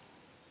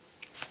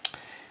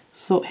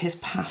sort his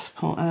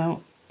passport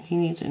out. He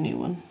needs a new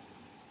one.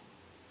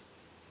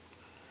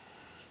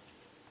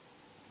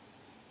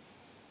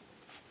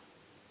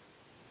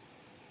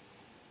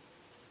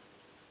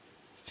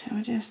 Shall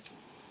we just...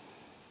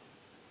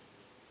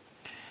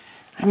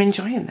 I'm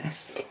enjoying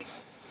this.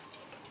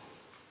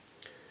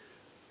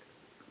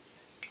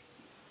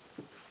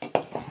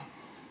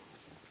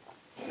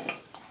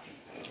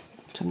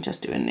 So I'm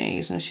just doing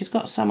these, and she's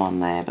got some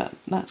on there, but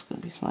that's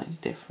going to be slightly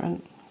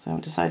different. So I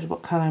haven't decided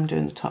what colour I'm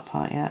doing the top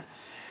part yet.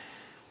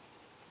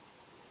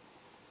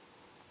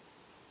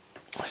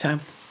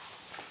 So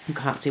you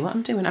can't see what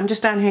I'm doing. I'm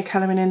just down here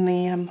colouring in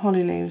the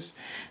holly leaves.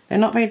 They're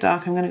not very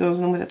dark. I'm going to go over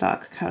them with a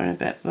darker colour in a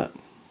bit, but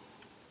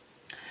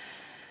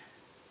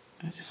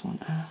I just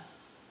want to...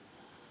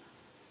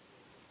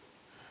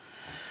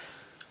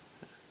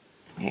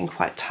 I'm getting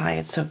quite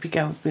tired, so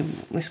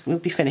we'll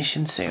be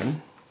finishing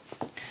soon.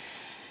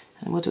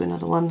 And we'll do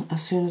another one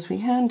as soon as we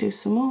can, do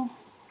some more.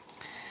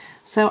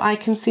 So I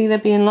can see there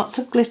being lots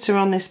of glitter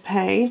on this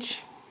page.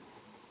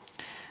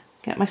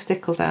 Get my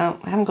stickles out.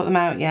 I haven't got them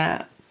out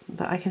yet,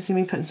 but I can see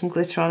me putting some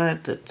glitter on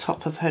the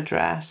top of her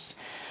dress.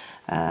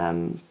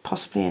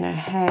 Possibly in her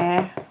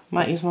hair.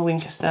 Might use my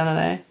Wink Estella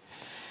there.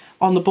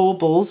 On the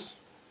baubles.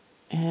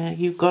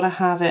 You've got to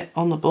have it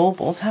on the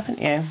baubles,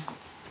 haven't you?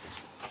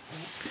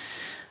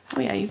 Oh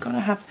yeah, you've got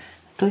to have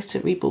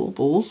glittery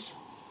baubles.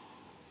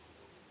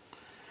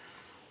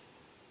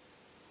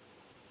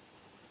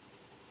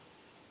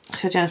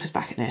 So Jennifer's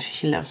back at nursery.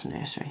 She loves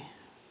nursery.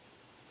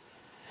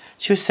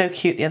 She was so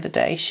cute the other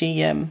day.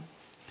 She, I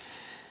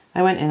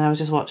went in, I was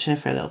just watching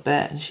her for a little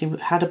bit, and she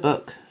had a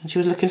book, and she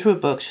was looking through a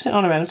book. She was sitting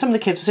on her own. Some of the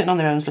kids were sitting on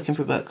their own looking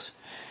through books.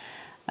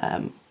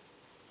 Because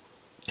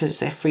it's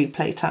their free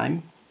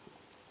playtime.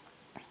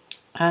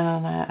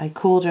 And I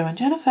called her and went,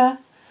 Jennifer.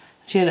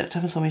 She looked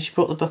up and saw me. She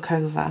brought the book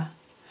over.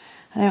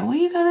 And I went, where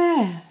you go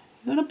there?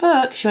 You got a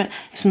book? She went,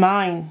 it's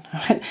mine.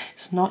 I went,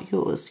 it's not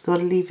yours. You've got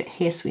to leave it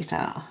here,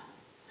 sweetheart.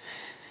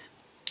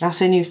 That's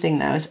her new thing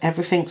now, is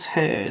everything's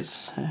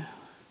hers. So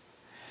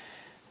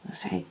I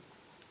say,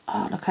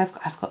 oh look,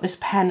 I've got this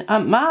pen.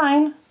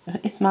 Mine.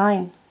 It's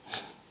mine.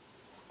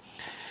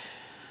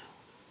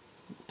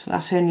 So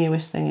that's her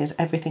newest thing, is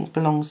everything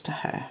belongs to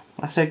her.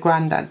 That's her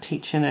granddad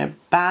teaching her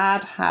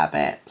bad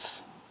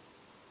habits.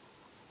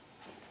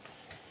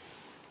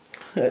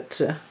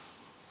 But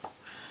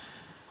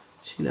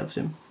she loves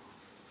him.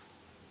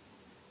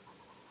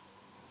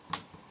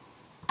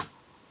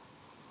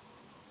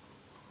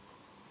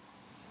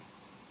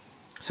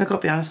 So I've got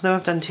to be honest, though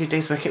I've done 2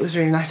 days work, it was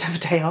really nice to have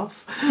a day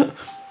off.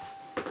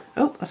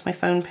 Oh, that's my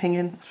phone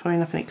pinging. That's probably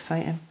nothing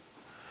exciting.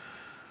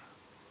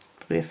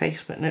 Probably a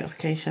Facebook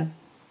notification.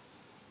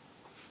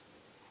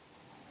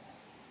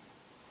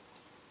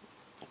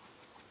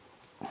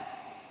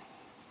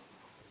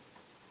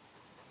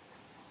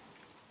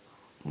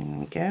 There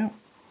we go.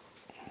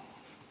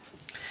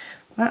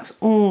 That's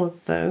all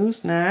of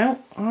those now.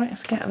 Alright,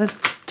 let's get the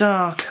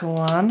darker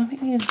one. I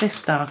think we use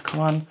this darker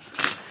one,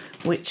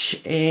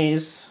 which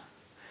is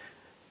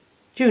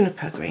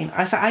juniper green.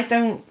 I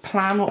don't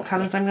plan what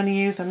colours I'm going to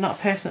use. I'm not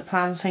a person that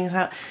plans things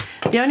out.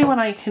 The only one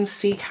I can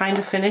see kind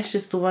of finished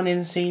is the one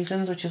in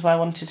Seasons, which is why I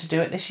wanted to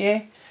do it this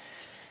year.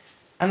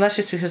 And that's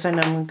just because I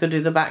know I'm going to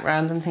do the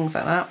background and things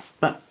like that,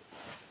 but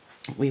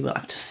we will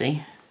have to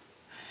see.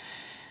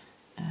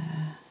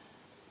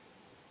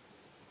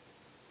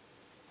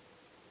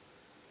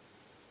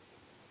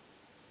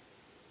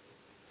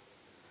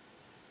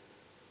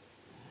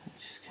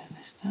 Just get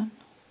this done.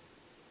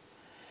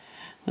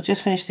 We'll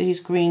just finish these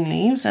green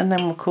leaves and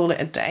then we'll call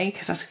it a day,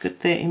 because that's a good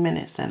 30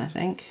 minutes then, I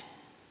think.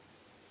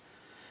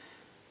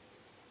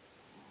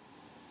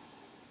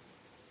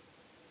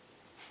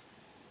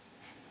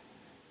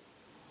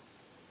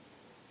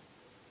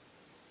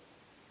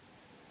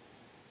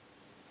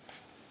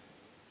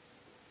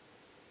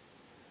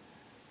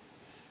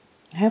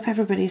 I hope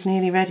everybody's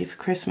nearly ready for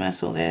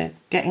Christmas, or they're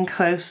getting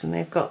close and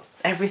they've got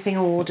everything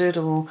ordered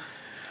or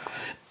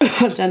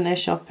done their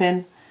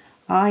shopping.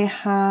 I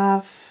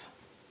have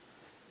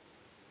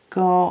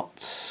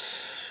got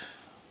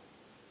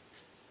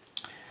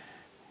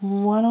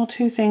 1 or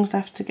 2 things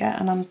left to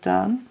get and I'm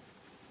done.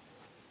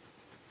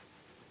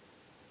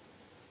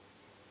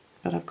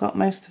 But I've got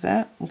most of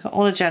it. I've got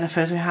all the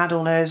Jennifers, we had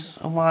all those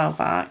a while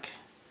back.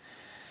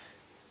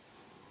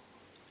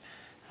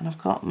 And I've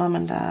got Mum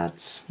and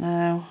Dad's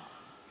now.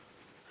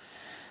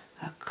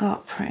 I've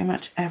got pretty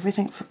much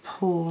everything for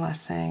Paul, I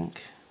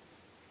think.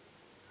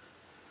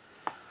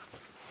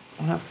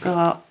 And I've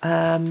got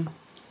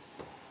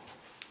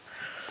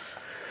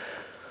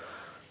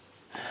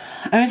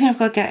only thing I've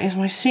got to get is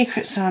my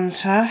Secret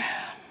Santa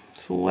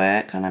for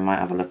work, and I might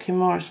have a look in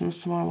Morrison's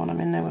tomorrow when I'm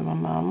in there with my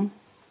mum.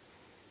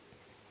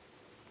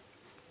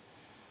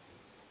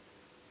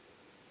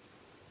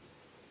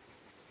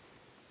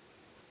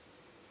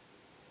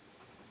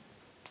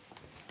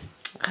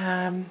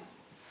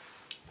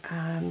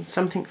 And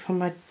something for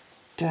my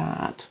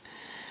dad,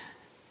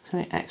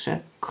 something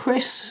extra.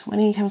 Chris, when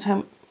he comes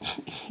home,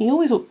 he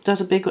always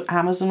does a big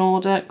Amazon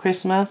order at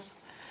Christmas,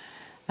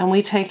 and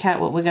we take out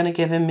what we're going to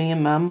give him, me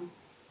and Mum,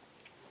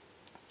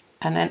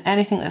 and then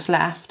anything that's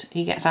left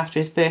he gets after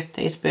his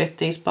birthday. His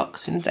birthday's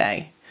Boxing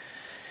Day,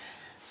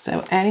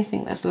 so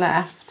anything that's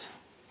left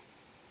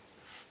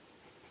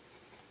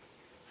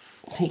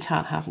he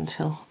can't have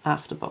until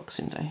after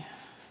Boxing Day,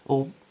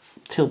 or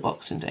till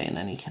Boxing Day, and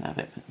then he can have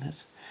it.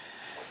 But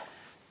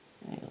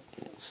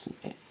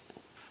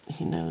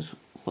he knows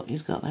what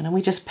he's got then, and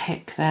we just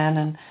pick then,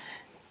 and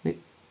we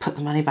put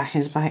the money back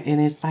in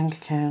his bank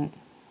account.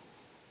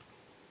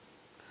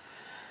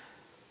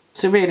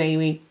 So really,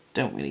 we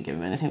don't really give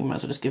him anything. We might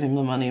as well just give him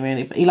the money,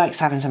 really. But he likes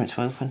having something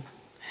to open.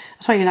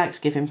 That's why he likes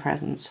giving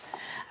presents.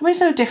 I mean,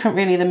 it's no different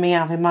really than me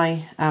having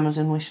my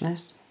Amazon wish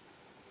list.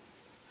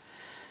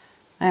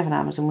 I have an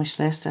Amazon wish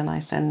list, and I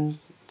send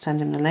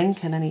him the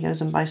link, and then he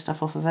goes and buys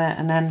stuff off of it,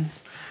 and then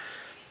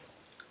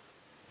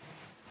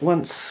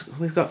once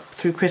we've got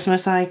through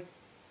Christmas, I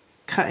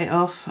cut it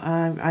off.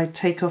 I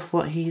take off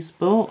what he's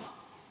bought.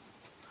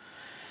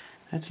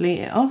 I delete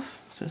it off,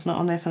 so it's not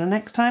on there for the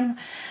next time.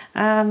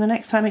 And the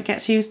next time it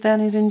gets used then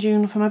is in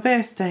June for my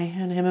birthday,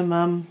 and him and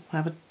Mum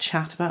have a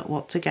chat about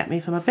what to get me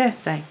for my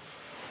birthday.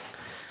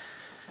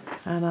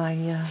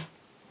 And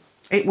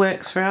it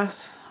works for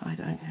us. I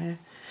don't care.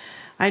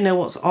 I know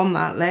what's on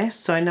that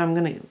list, so I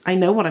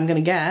know what I'm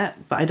gonna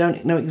get, but I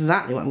don't know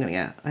exactly what I'm gonna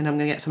get. I know I'm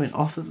gonna get something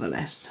off of the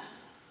list.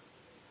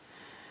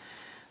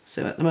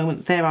 So at the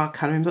moment there are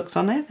colouring books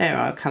on there, there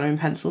are colouring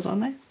pencils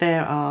on there,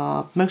 there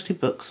are mostly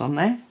books on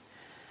there.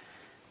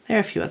 There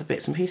are a few other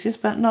bits and pieces,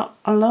 but not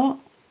a lot,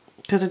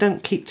 because I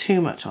don't keep too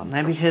much on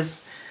there,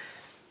 because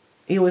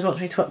he always wants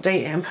me to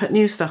update it and put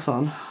new stuff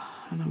on.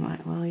 And I'm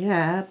like, well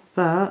yeah,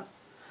 but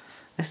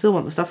I still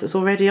want the stuff that's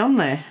already on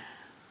there.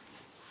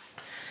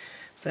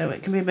 So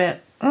it can be a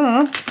bit,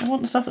 I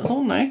want the stuff that's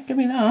on there, give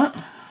me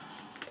that.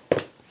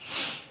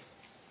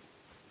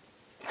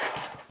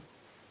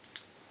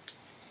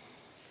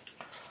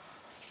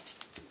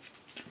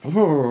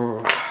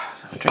 So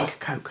I drink a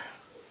Coke.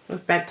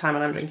 It's bedtime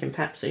and I'm drinking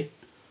Pepsi.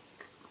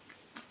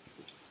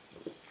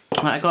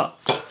 I got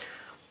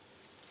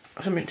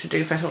something to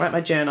do first. I'll write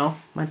my journal,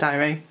 my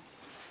diary,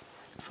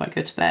 before I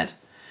go to bed.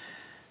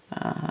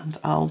 And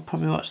I'll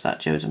probably watch that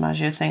Joe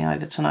DiMaggio thing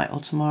either tonight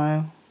or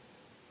tomorrow.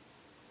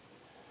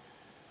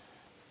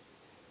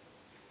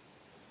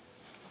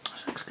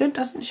 She looks good,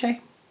 doesn't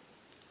she?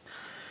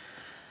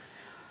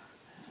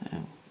 So.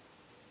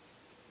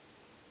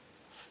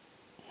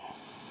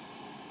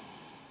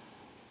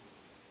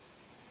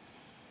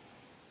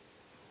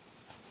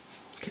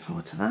 Looking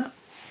forward to that.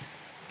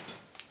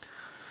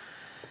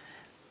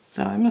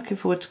 So I'm looking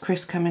forward to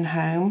Chris coming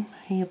home.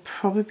 He'll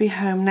probably be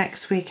home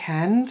next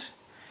weekend.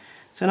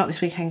 So not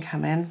this weekend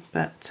coming,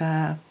 but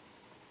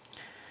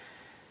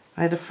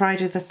either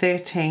Friday the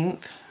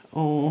 13th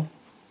or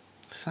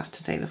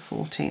Saturday the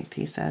 14th,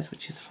 he says,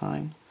 which is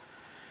fine.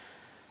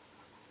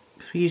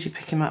 We usually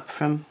pick him up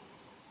from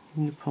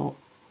Newport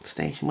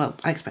station. Well,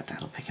 I expect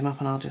Dad will pick him up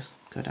and I'll just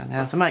go down the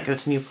house. I might go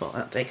to Newport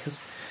that day because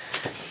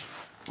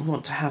I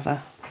want to have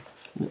a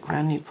look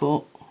around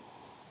Newport.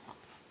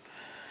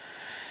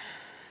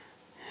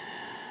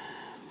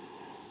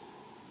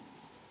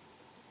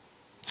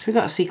 We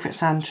got a Secret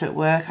Santa at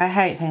work. I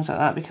hate things like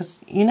that because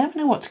you never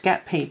know what to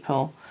get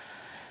people.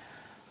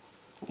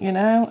 you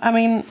know. I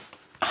mean,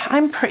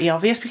 I'm pretty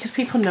obvious because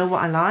people know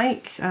what I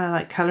like. I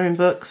like colouring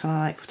books and I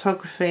like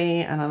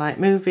photography and I like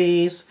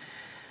movies.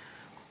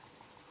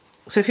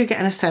 So if you're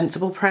getting a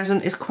sensible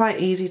present, it's quite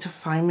easy to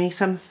find me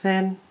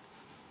something.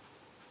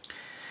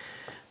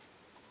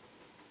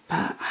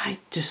 But I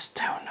just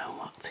don't know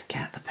what to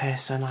get the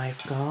person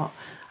I've got.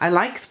 I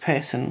like the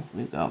person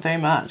we've got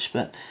very much,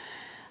 but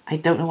I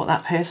don't know what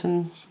that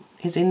person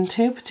is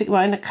into.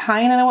 Particularly, well, I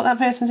kind of know what that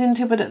person's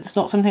into, but it's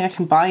not something I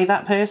can buy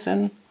that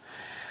person.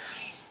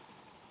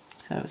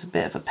 So it's a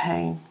bit of a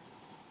pain.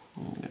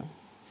 There we go.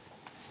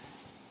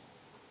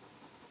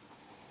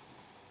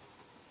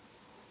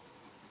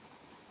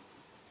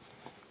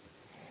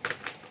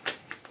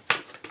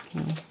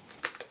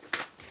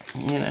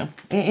 You know,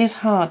 it is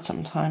hard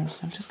sometimes.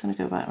 I'm just going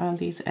to go back around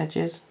these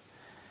edges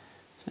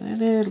so they're a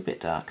little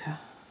bit darker.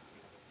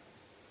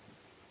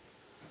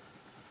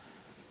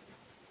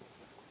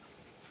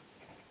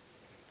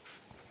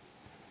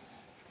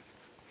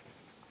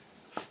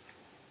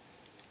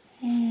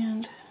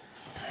 And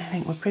I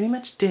think we're pretty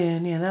much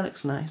done. Yeah, that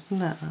looks nice, doesn't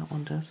that? That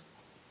one does.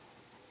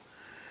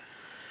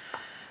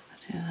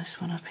 I'll do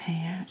this one up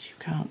here, which you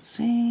can't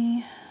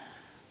see.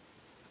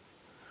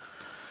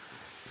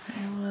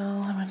 Very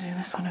well, I'm going to do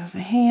this one over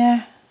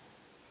here.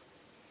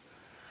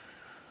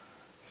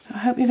 So I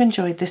hope you've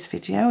enjoyed this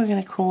video. We're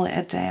going to call it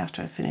a day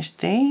after I finish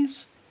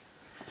these.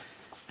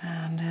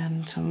 And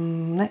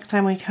then next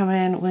time we come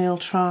in, we'll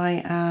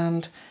try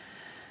and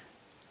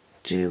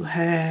do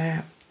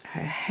her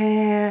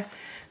hair.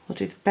 We'll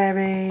do the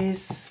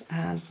berries,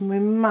 and we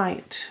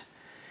might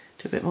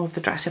do a bit more of the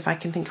dress if I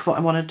can think of what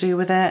I want to do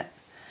with it,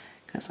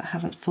 because I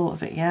haven't thought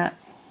of it yet.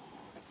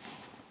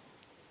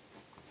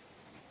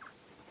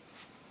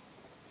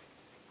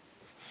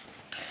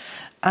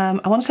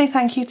 I want to say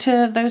thank you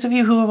to those of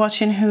you who are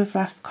watching who have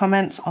left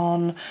comments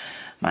on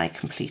my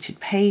completed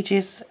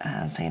pages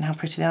and saying how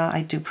pretty they are.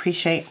 I do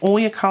appreciate all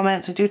your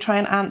comments. I do try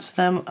and answer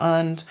them,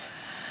 and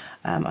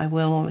I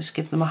will always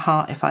give them a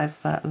heart if I've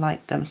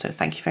liked them, so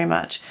thank you very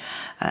much.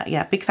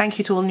 Yeah, big thank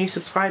you to all new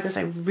subscribers.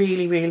 I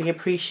really, really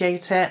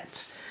appreciate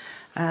it.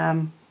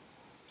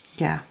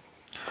 Yeah.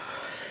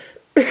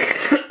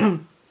 There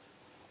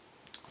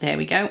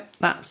we go,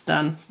 that's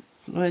done.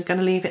 We're going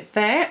to leave it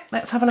there.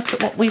 Let's have a look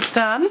at what we've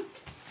done.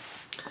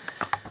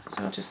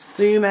 So I'll just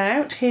zoom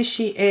out. Here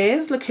she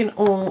is, looking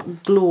all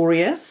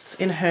glorious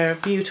in her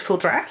beautiful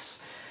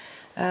dress.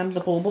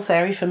 The Bauble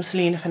Fairy from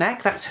Selina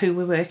Fenech. That's who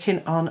we're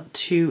working on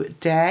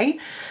today.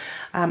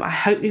 I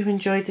hope you've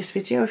enjoyed this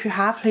video. If you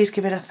have, please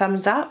give it a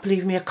thumbs up,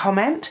 leave me a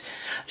comment,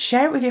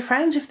 share it with your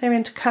friends if they're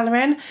into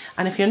colouring,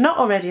 and if you're not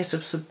already a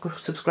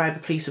subscriber,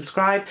 please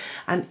subscribe,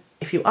 and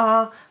if you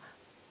are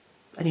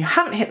and you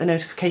haven't hit the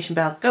notification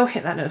bell, go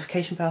hit that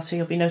notification bell so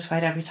you'll be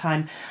notified every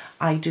time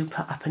I do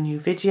put up a new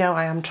video.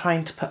 I am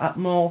trying to put up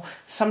more.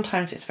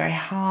 Sometimes it's very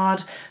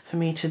hard for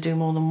me to do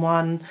more than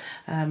one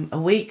a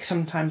week.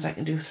 Sometimes I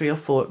can do 3 or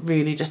 4. It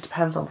really just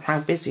depends on how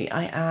busy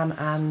I am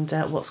and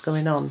what's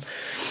going on.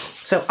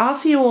 So I'll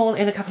see you all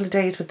in a couple of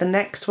days with the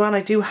next one.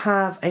 I do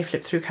have a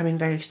flip through coming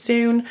very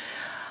soon.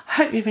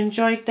 Hope you've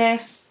enjoyed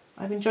this.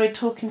 I've enjoyed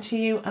talking to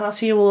you, and I'll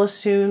see you all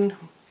soon.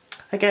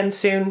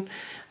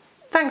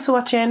 Thanks for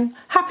watching.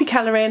 Happy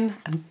colouring,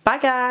 and bye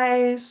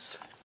guys.